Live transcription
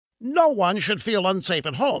No one should feel unsafe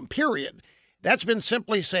at home, period. That's been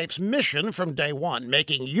Simply Safe's mission from day one,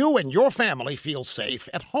 making you and your family feel safe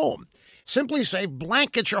at home. Simply Safe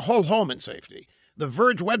blankets your whole home in safety. The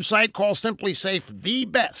Verge website calls Simply Safe the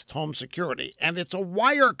best home security, and it's a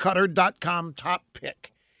Wirecutter.com top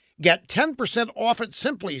pick. Get 10% off at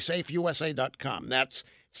simplysafeusa.com. That's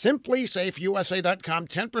simplysafeusa.com.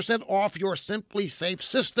 10% off your Simply Safe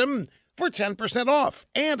system for 10% off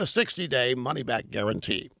and a 60-day money-back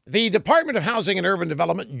guarantee. The Department of Housing and Urban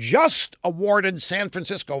Development just awarded San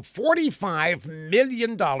Francisco $45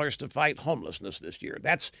 million to fight homelessness this year.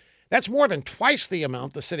 That's more than twice the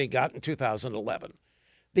amount the city got in 2011.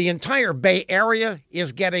 The entire Bay Area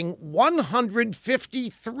is getting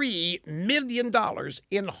 $153 million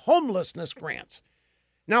in homelessness grants.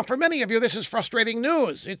 Now, for many of you, this is frustrating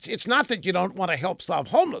news. It's not that you don't want to help solve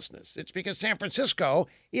homelessness. It's because San Francisco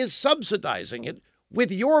is subsidizing it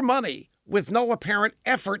with your money, with no apparent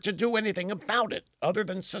effort to do anything about it other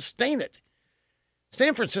than sustain it.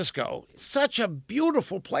 San Francisco is such a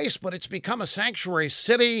beautiful place, but it's become a sanctuary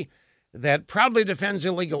city that proudly defends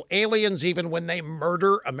illegal aliens even when they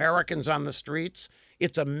murder Americans on the streets.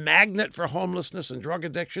 It's a magnet for homelessness and drug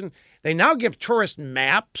addiction. They now give tourists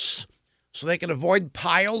maps so they can avoid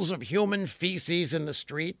piles of human feces in the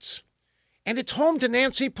streets. And it's home to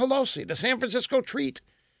Nancy Pelosi, the San Francisco treat,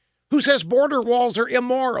 who says border walls are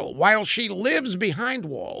immoral while she lives behind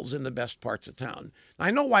walls in the best parts of town.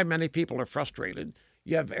 I know why many people are frustrated.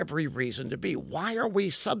 You have every reason to be. Why are we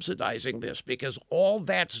subsidizing this? Because all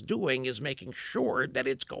that's doing is making sure that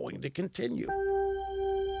it's going to continue.